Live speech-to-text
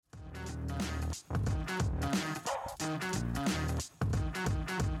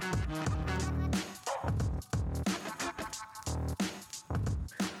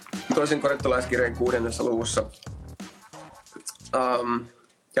Toisen korintolaiskirjeen 6. luvussa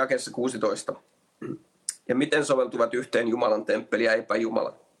jakeessa 16. Ja miten soveltuvat yhteen Jumalan temppeli ja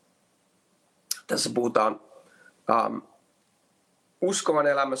epäjumala? Tässä puhutaan uskovan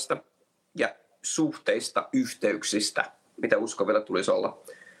elämästä ja suhteista, yhteyksistä, mitä uskovilla tulisi olla.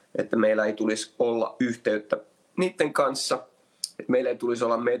 Että meillä ei tulisi olla yhteyttä niiden kanssa, että meillä ei tulisi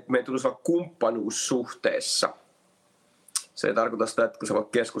olla, me tulisi olla kumppanuussuhteessa. Se ei tarkoita sitä, että sä voit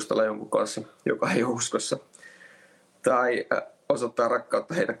keskustella jonkun kanssa, joka ei ole uskossa, tai osoittaa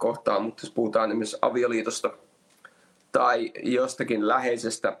rakkautta heitä kohtaan, mutta jos puhutaan esimerkiksi avioliitosta tai jostakin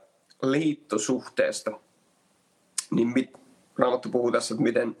läheisestä liittosuhteesta, niin Raamattu puhuu tässä, että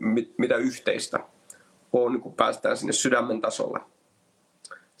mitä yhteistä on, kun päästään sinne sydämen tasolle.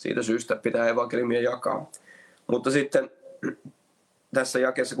 Siitä syystä pitää evankeliumia jakaa. Mutta sitten tässä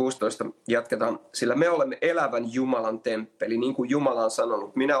jakeessa 16 jatketaan, sillä me olemme elävän Jumalan temppeli, niin kuin Jumala on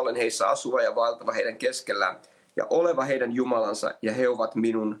sanonut. Minä olen heissä asuva ja vaeltava heidän keskellään ja oleva heidän Jumalansa, ja he ovat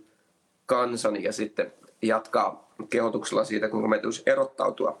minun kansani. Ja sitten jatkaa kehotuksella siitä, kuinka me tulisi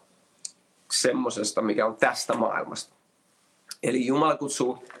erottautua semmoisesta, mikä on tästä maailmasta. Eli Jumala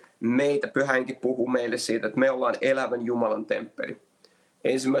kutsuu meitä, Pyhä Henki puhuu meille siitä, että me ollaan elävän Jumalan temppeli.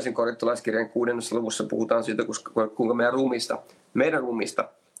 Ensimmäisen korintolaiskirjan 6. luvussa puhutaan siitä, kuinka meidän ruumista,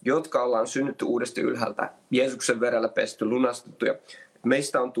 jotka ollaan synnytty uudesti ylhäältä, Jeesuksen verellä pesty, lunastettu, ja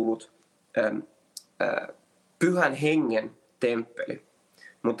meistä on tullut Pyhän Hengen temppeli.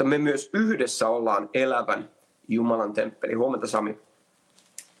 Mutta me myös yhdessä ollaan elävän Jumalan temppeli. Huomenta, Sami.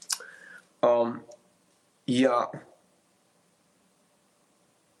 Ja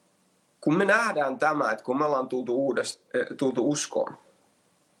kun me nähdään tämä, että kun me ollaan tultu uskoon,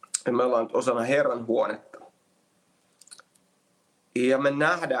 ja me ollaan osana Herran huonetta, ja me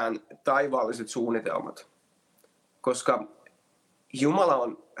nähdään taivaalliset suunnitelmat, koska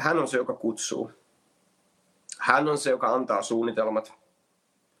hän on se, joka kutsuu. Hän on se, joka antaa suunnitelmat,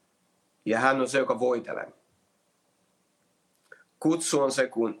 ja hän on se, joka voitelee. Kutsu on se,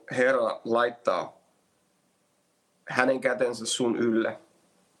 kun Herra laittaa hänen kätensä sun ylle.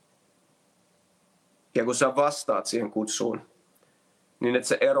 Ja kun sä vastaat siihen kutsuun, niin että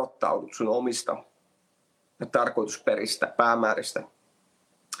sä erottaudut sun omista ja tarkoitusperistä, päämääristä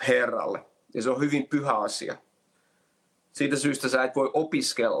Herralle. Ja se on hyvin pyhä asia. Siitä syystä sä et voi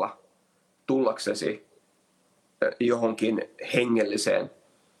opiskella tullaksesi johonkin hengelliseen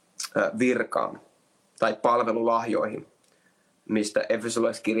virkaan tai palvelulahjoihin, mistä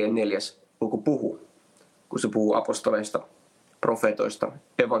Efesolaiskirjeen 4. luku puhuu, kun se puhuu apostoleista, profeetoista,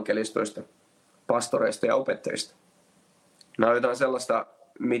 evankelistoista, pastoreista ja opettajista. Nämä on jotain sellaista,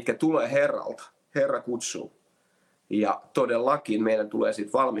 mitkä tulee Herralta. Herra kutsuu. Ja todellakin meidän tulee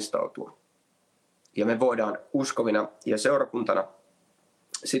sitten valmistautua. Ja me voidaan uskovina ja seurakuntana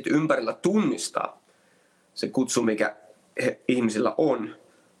sitten ympärillä tunnistaa se kutsu, mikä ihmisillä on,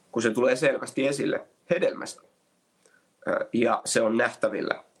 kun se tulee selvästi esille hedelmästä. Ja se on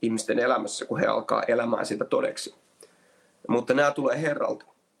nähtävillä ihmisten elämässä, kun he alkaa elämään sitä todeksi. Mutta nämä tulee Herralta.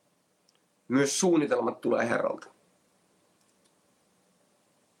 Myös suunnitelmat tulee Herralta.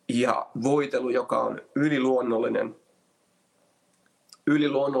 Ja voitelu, joka on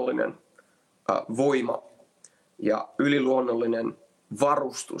yliluonnollinen voima ja yliluonnollinen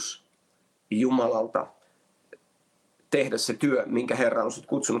varustus Jumalalta tehdä se työ, minkä Herra on sut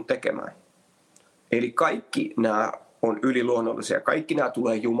kutsunut tekemään. Eli kaikki nämä on yliluonnollisia, kaikki nämä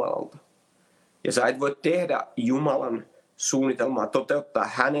tulee Jumalalta. Ja sä et voi tehdä Jumalan suunnitelmaa, toteuttaa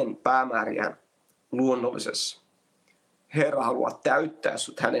hänen päämääriään luonnollisessa. Herra haluaa täyttää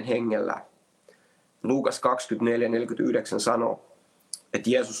sut hänen hengellään. Luukas 24:49 sanoo, että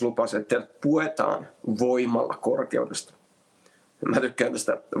Jeesus lupasi, että teidät puetaan voimalla korkeudesta. Mä tykkään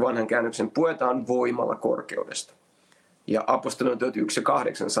tästä vanhan käännöksen, puetaan voimalla korkeudesta. Ja apostolien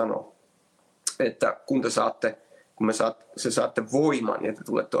 1:8 sanoo, että kun saatte voiman, ja te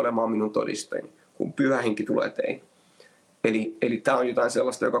tulette olemaan minun todistajani, kun Pyhä Henki tulee teihin. Eli tämä on jotain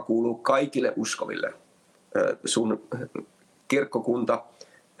sellaista, joka kuuluu kaikille uskoville. Sun kirkkokunta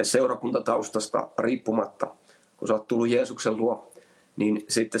ja seurakuntataustasta riippumatta, kun sä oot tullut Jeesuksen luo, niin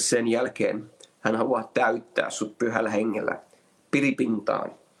sitten sen jälkeen hän haluaa täyttää sut Pyhällä Hengellä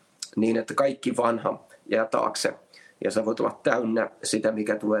piripintaan, niin että kaikki vanha jää taakse ja sä voit olla täynnä sitä,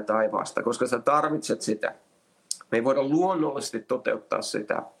 mikä tulee taivaasta, koska sä tarvitset sitä. Me ei voida luonnollisesti toteuttaa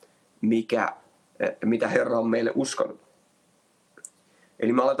sitä, mitä Herra on meille uskonut.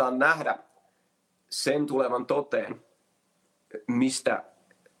 Eli me aletaan nähdä sen tulevan toteen, mistä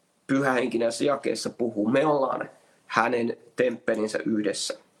Pyhä Henki näissä jakeissa puhuu. Me ollaan hänen temppelinsä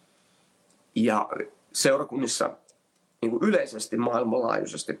yhdessä. Ja seurakunnissa niin kuin yleisesti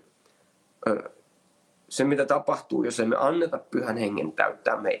maailmanlaajuisesti se, mitä tapahtuu, jos emme anneta Pyhän Hengen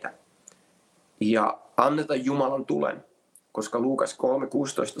täyttää meitä ja anneta Jumalan tulen, koska Luukas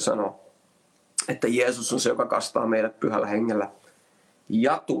 3:16 sanoo, että Jeesus on se, joka kastaa meidät Pyhällä Hengellä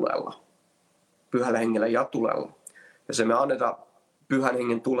ja tulella. Pyhällä Hengellä ja tulella. Jos emme anneta Pyhän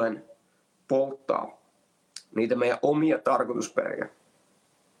Hengen tulen polttaa niitä meidän omia tarkoitusperiä,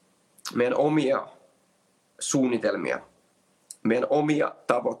 meidän omia suunnitelmia, meidän omia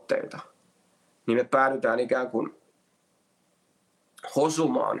tavoitteita, niin me päädytään ikään kuin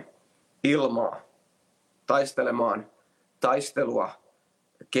hosumaan ilmaa, taistelemaan taistelua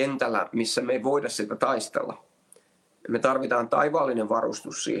kentällä, missä me ei voida sitä taistella. Me tarvitaan taivaallinen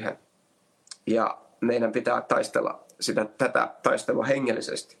varustus siihen ja meidän pitää taistella tätä taistelua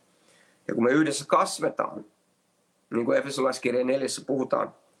hengellisesti. Ja kun me yhdessä kasvetaan, niin kuin Efesolaiskirjeen 4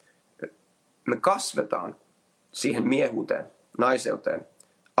 puhutaan, me kasvetaan siihen miehuuteen, naiseuteen,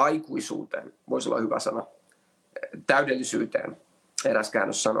 aikuisuuteen, voisi olla hyvä sana, täydellisyyteen, eräs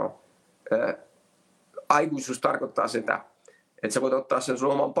käännös sanoo. Aikuisuus tarkoittaa sitä, että sä voit ottaa sen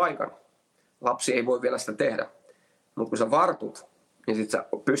sun oman paikan. Lapsi ei voi vielä sitä tehdä, mutta kun sä vartut, niin sit sä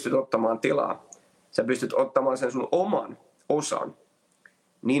pystyt ottamaan tilaa. Sä pystyt ottamaan sen sun oman osan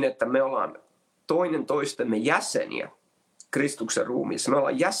niin, että me ollaan toinen toistemme jäseniä Kristuksen ruumiissa. Me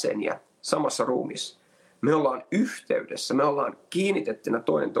ollaan jäseniä samassa ruumiissa. Me ollaan yhteydessä, me ollaan kiinnitettynä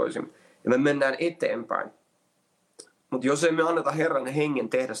toinen toisemme ja me mennään eteenpäin. Mutta jos emme anneta Herran Hengen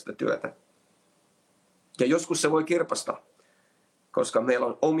tehdä sitä työtä, ja joskus se voi kirpasta, koska meillä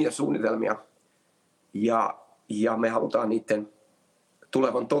on omia suunnitelmia ja me halutaan niiden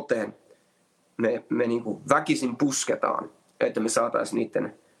tulevan toteen. Me niin kuin väkisin pusketaan, että me saataisiin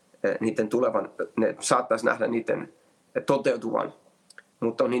niiden tulevan, ne saattaisi nähdä niiden toteutuvan.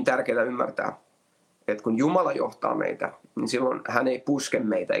 Mutta on niin tärkeää ymmärtää, että kun Jumala johtaa meitä, niin silloin hän ei puske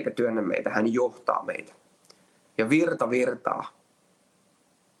meitä eikä työnnä meitä, hän johtaa meitä. Ja virta virtaa.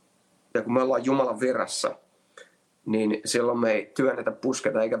 Ja kun me ollaan Jumalan virrassa, niin silloin me ei työnnetä,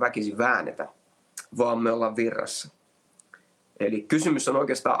 pusketa eikä väkisin väännetä, vaan me ollaan virrassa. Eli kysymys on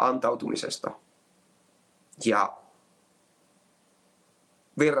oikeastaan antautumisesta ja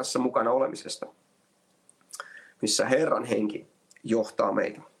virrassa mukana olemisesta, missä Herran henki johtaa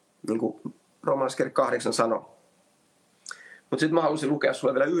meitä, niin kuin Roomalaiskirja 8 sanoo. Mutta sitten mä halusin lukea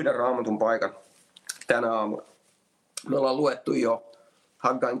sulle vielä yhden raamatun paikan tänä aamuna. Me ollaan luettu jo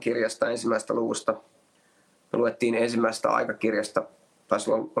Haggain kirjasta 1. luvusta. Me luettiin ensimmäisestä aikakirjasta,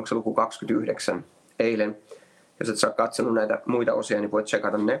 taisi olla, onko se luku 29 eilen. Jos et saa katsonut näitä muita osia, niin voit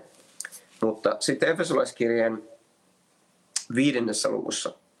tsekata ne. Mutta sitten Efesolaiskirjeen 5.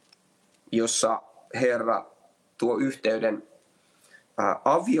 luvussa, jossa Herra tuo yhteyden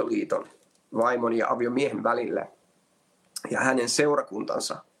avioliiton, vaimon ja aviomiehen välille ja hänen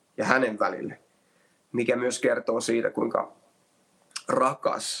seurakuntansa ja hänen välille, mikä myös kertoo siitä, kuinka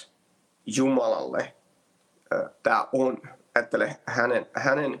rakas Jumalalle tämä on. Ajattele,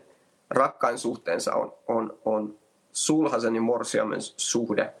 hänen rakkain suhteensa on sulhasen ja morsiamen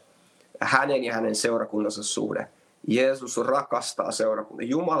suhde, hänen ja hänen seurakuntansa suhde. Jeesus rakastaa seurakuntaa.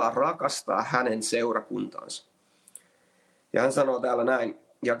 Jumala rakastaa hänen seurakuntansa. Ja hän sanoo täällä näin,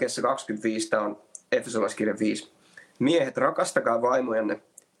 jakeessa 25, tämä on Efesolaiskirja 5. Miehet, rakastakaa vaimojanne,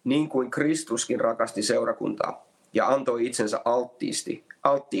 niin kuin Kristuskin rakasti seurakuntaa ja antoi itsensä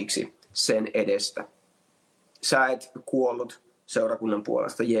alttiiksi sen edestä. Sä et kuollut seurakunnan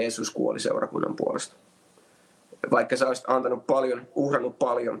puolesta, Jeesus kuoli seurakunnan puolesta. Vaikka sä olisit antanut paljon, uhrannut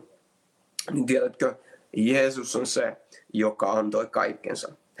paljon, niin tiedätkö, Jeesus on se, joka antoi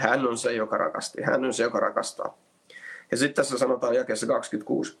kaikkensa. Hän on se, joka rakasti. Hän on se, joka rakastaa. Ja sitten tässä sanotaan jakeessa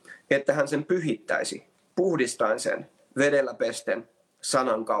 26, että hän sen pyhittäisi, puhdistaen sen vedellä pesten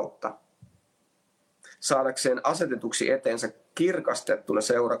sanan kautta, saadakseen asetetuksi eteensä kirkastettuna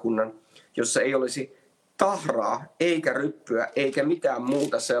seurakunnan, jossa ei olisi tahraa, eikä ryppyä, eikä mitään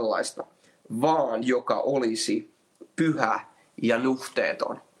muuta sellaista, vaan joka olisi pyhä ja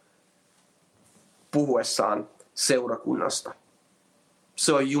nuhteeton. Puhuessaan seurakunnasta.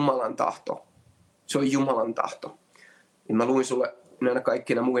 Se on Jumalan tahto. Se on Jumalan tahto. Ja mä luin sulle näinä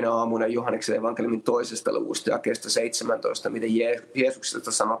kaikkina muina aamuna Johanneksen evankeliumin 2. luvusta jakeesta 17, miten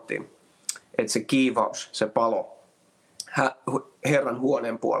Jeesuksesta sanottiin, että se kiivaus, se palo, Herran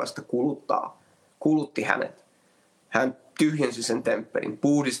huoneen puolesta kulutti hänet. Hän tyhjensi sen temppelin,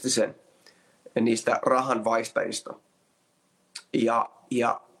 puhdisti sen niistä rahan vaihtajista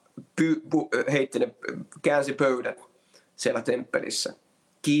ja käänsi pöydät siellä temppelissä.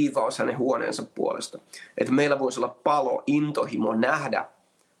 Kiivaus hänen huoneensa puolesta. Että meillä voisi olla palo, intohimo nähdä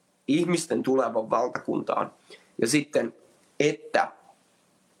ihmisten tulevan valtakuntaan. Ja sitten, että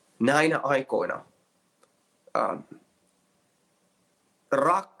näinä aikoina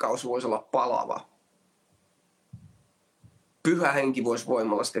rakkaus voisi olla palava. Pyhä henki voisi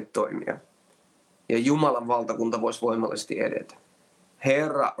voimallisesti toimia. Ja Jumalan valtakunta voisi voimallisesti edetä.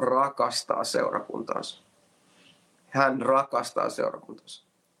 Herra rakastaa seurakuntaansa. Hän rakastaa seurakuntaansa.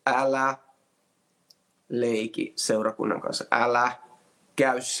 Älä leiki seurakunnan kanssa. Älä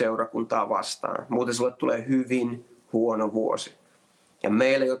käy seurakuntaa vastaan. Muuten sulle tulee hyvin huono vuosi. Ja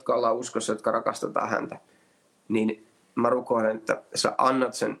meille, jotka ollaan uskossa, jotka rakastetaan häntä, niin mä rukoilen, että sä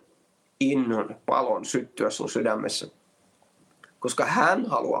annat sen innon, palon syttyä sun sydämessä. Koska hän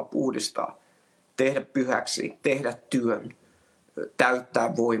haluaa puhdistaa, tehdä pyhäksi, tehdä työn,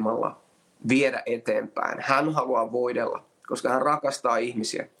 täyttää voimalla, viedä eteenpäin. Hän haluaa voidella, koska hän rakastaa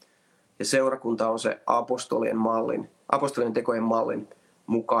ihmisiä. Ja seurakunta on se apostolien tekojen mallin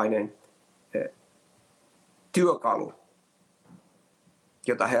mukainen työkalu,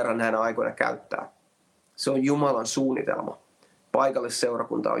 jota Herra näinä aikoina käyttää. Se on Jumalan suunnitelma.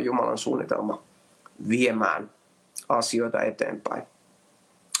 Paikallisseurakunta on Jumalan suunnitelma viemään asioita eteenpäin.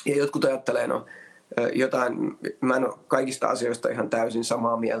 Ja jotkut ajattelee, mä en ole kaikista asioista ihan täysin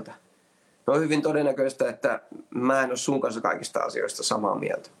samaa mieltä. No on hyvin todennäköistä, että mä en ole sun kanssa kaikista asioista samaa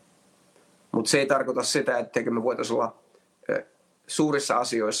mieltä. Mutta se ei tarkoita sitä, etteikö me voitaisiin olla suurissa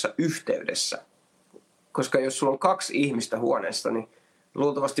asioissa yhteydessä. Koska jos sulla on 2 ihmistä huoneessa, niin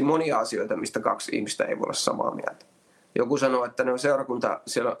luultavasti monia asioita, mistä 2 ihmistä ei voi olla samaa mieltä. Joku sanoo, että no seurakunta,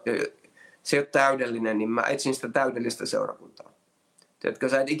 se ei ole täydellinen, niin mä etsin sitä täydellistä seurakuntaa. Tiedätkö,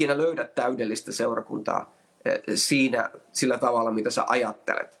 sä et ikinä löydä täydellistä seurakuntaa sillä tavalla, mitä sä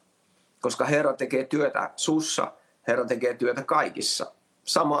ajattelet. Koska Herra tekee työtä sussa, Herra tekee työtä kaikissa.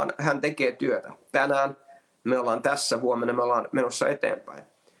 Samaan hän tekee työtä. Tänään me ollaan tässä, huomenna me ollaan menossa eteenpäin.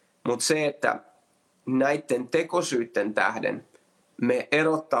 Mutta se, että näiden tekosyytten tähden me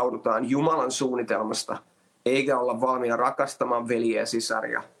erottaudutaan Jumalan suunnitelmasta, eikä olla valmiina rakastamaan veljiä ja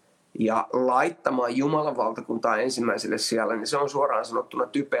sisaria ja laittamaan Jumalan valtakuntaa ensimmäiselle sijalle, niin se on suoraan sanottuna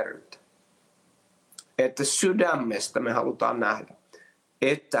typeryyttä. Että sydämestä me halutaan nähdä,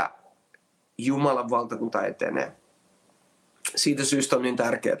 että Jumalan valtakunta etenee. Siitä syystä on niin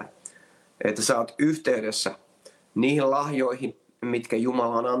tärkeää, että sä oot yhteydessä niihin lahjoihin, mitkä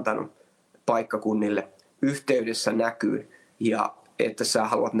Jumala on antanut paikkakunnille, yhteydessä näkyy ja että sä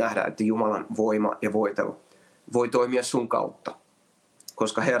haluat nähdä, että Jumalan voima ja voitelu voi toimia sun kautta.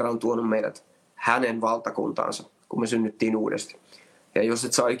 Koska Herra on tuonut meidät hänen valtakuntaansa, kun me synnyttiin uudesti. Ja jos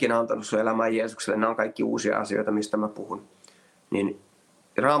et sä ole ikinä antanut sun elämää Jeesukselle, nämä on kaikki uusia asioita, mistä mä puhun. Niin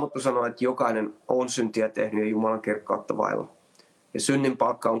Raamattu sanoo, että jokainen on syntiä tehnyt ja Jumalan kirkkautta vailla. Ja synnin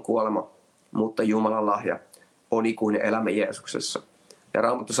palkka on kuolema, mutta Jumalan lahja on ikuinen elämä Jeesuksessa. Ja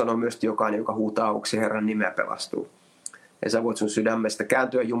Raamattu sanoo myös, että jokainen, joka huutaa avuksi Herran nimeä, pelastuu. Ja sä voit sun sydämestä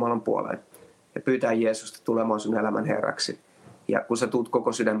kääntyä Jumalan puoleen ja pyytää Jeesusta tulemaan sun elämän Herraksi. Ja kun sä tuut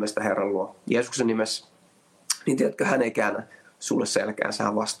koko sydämestä Herran luo Jeesuksen nimessä, niin tiedätkö, hän ei käännä sulle selkäänsä,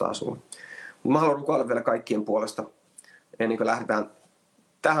 hän vastaa sulle. Mutta mä haluan rukoilla vielä kaikkien puolesta, ennen kuin lähdetään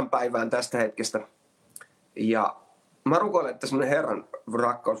tähän päivään tästä hetkestä. Ja mä rukoilen, että semmoinen Herran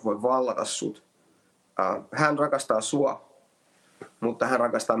rakkaus voi vallata sut. Hän rakastaa sua, mutta hän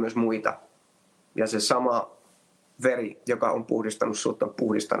rakastaa myös muita. Ja se sama veri, joka on puhdistanut sut, on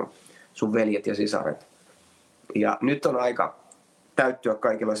puhdistanut sun veljet ja sisaret. Ja nyt on aika täyttyä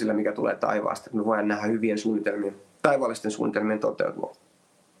kaikilla sillä, mikä tulee taivaasta. Me voidaan nähdä hyvien suunnitelmien, taivaallisten suunnitelmien toteutua.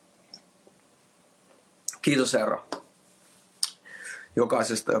 Kiitos Herra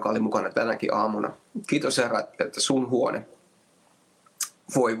jokaisesta, joka oli mukana tänäkin aamuna. Kiitos Herra, että sun huone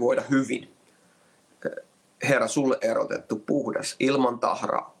voi voida hyvin. Herra, sulle erotettu, puhdas, ilman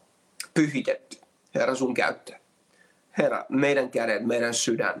tahraa, pyhitetty. Herra, sun käyttö. Herra, meidän kädet, meidän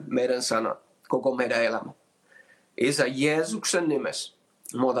sydän, meidän sana, koko meidän elämä. Isä, Jeesuksen nimessä,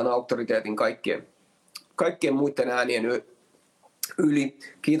 mä otan auktoriteetin kaikkien muiden äänien yli.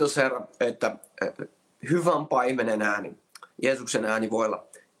 Kiitos Herra, että hyvän paimenen ääni, Jeesuksen ääni voi olla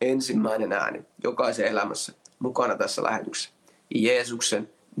ensimmäinen ääni jokaisen elämässä mukana tässä lähetyksessä. Jeesuksen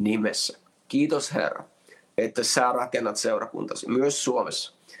nimessä. Kiitos Herra, että sä rakennat seurakuntasi myös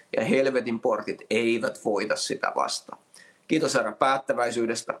Suomessa ja helvetin portit eivät voita sitä vastaan. Kiitos Herra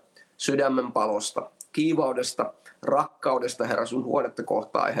päättäväisyydestä, sydämen palosta, kiivaudesta, rakkaudesta Herra sun huonetta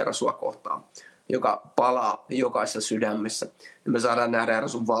kohtaan ja Herra sua kohtaan, joka palaa jokaisessa sydämessä. Ja me saadaan nähdä Herra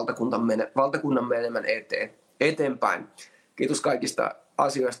sun valtakunnan menemän eteenpäin. Kiitos kaikista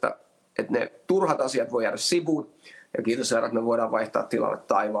asioista, että ne turhat asiat voi jäädä sivuun. Ja kiitos Herra, että me voidaan vaihtaa tilalle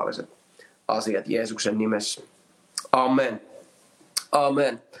taivaalliset asiat Jeesuksen nimessä. Amen.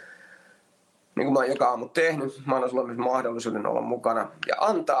 Amen. niin kuin mä oon joka aamu tehnyt, mä annan sulle myös mahdollisuuden olla mukana ja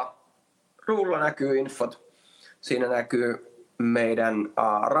antaa. Ruudulla näkyy infot, siinä näkyy meidän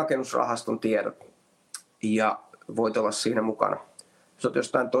rakennusrahaston tiedot ja voit olla siinä mukana. Jos olet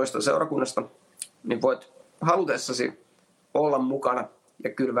jostain toista seurakunnasta, niin voit halutessasi olla mukana ja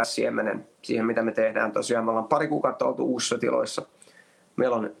kylvää siemenen siihen, mitä me tehdään. Tosiaan me ollaan pari kuukautta oltu uusissa tiloissa.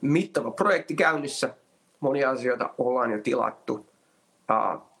 Meillä on mittava projekti käynnissä. Monia asioita ollaan jo tilattu.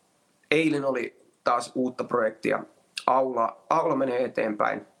 Eilen oli taas uutta projektia. Aula menee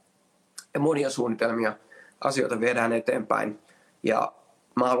eteenpäin. Ja monia suunnitelmia, asioita viedään eteenpäin. Ja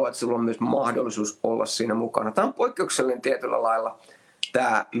mä haluan, että sulla on myös mahdollisuus olla siinä mukana. Tämä on poikkeuksellinen tietyllä lailla,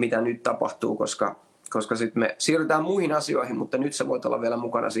 tämä mitä nyt tapahtuu, koska sitten me siirrytään muihin asioihin, mutta nyt sä voit olla vielä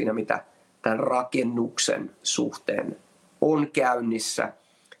mukana siinä, mitä tämän rakennuksen suhteen on käynnissä.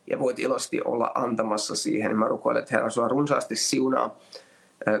 Ja voit iloisesti olla antamassa siihen. Mä rukoilen, että Herra sua runsaasti siunaa,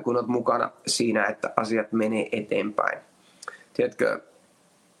 kun olet mukana siinä, että asiat menee eteenpäin. Tiedätkö,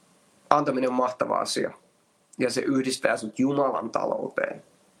 antaminen on mahtava asia. Ja se yhdistää sut Jumalan talouteen.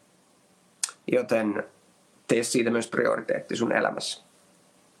 Joten tee siitä myös prioriteetti sun elämässä.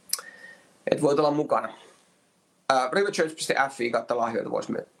 Et voit olla mukana. riverchurch.fi kautta lahjoita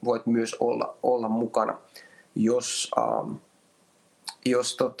voit myös olla mukana, jos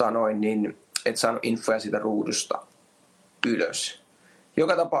niin et saanut infoja siitä ruudusta ylös.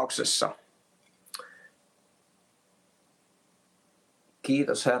 Joka tapauksessa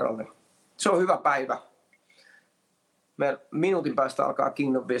kiitos Herralle. Se on hyvä päivä. Minuutin päästä alkaa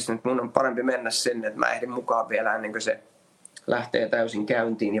Kingdom Business. Mun on parempi mennä sinne, että mä ehdin mukaan vielä ennen kuin se lähtee täysin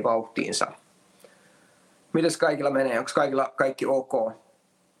käyntiin ja vauhtiinsa. Mites kaikilla menee? Onko kaikilla kaikki ok?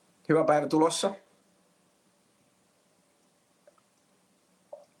 Hyvä päivä tulossa.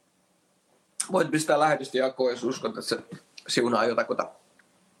 Voit pistää lähetystä jakoon, jos uskot, että se siunaa jotakuta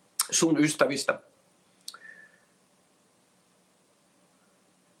sun ystävistä.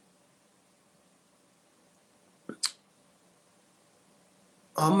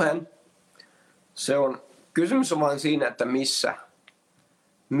 Amen. Kysymys on vain siinä, että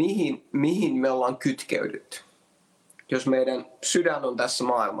mihin me ollaan kytkeydytty. Jos meidän sydän on tässä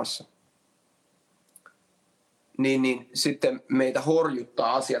maailmassa, niin sitten meitä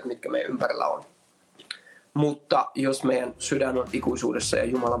horjuttaa asiat, mitkä meidän ympärillä on. Mutta jos meidän sydän on ikuisuudessa ja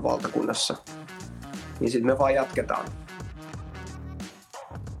Jumalan valtakunnassa, niin sitten me vaan jatketaan.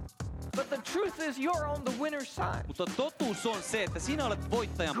 Mutta totuus on se, että sinä olet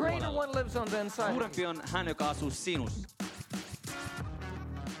voittajan puolella. Suurempi on hän, joka asuu sinussa.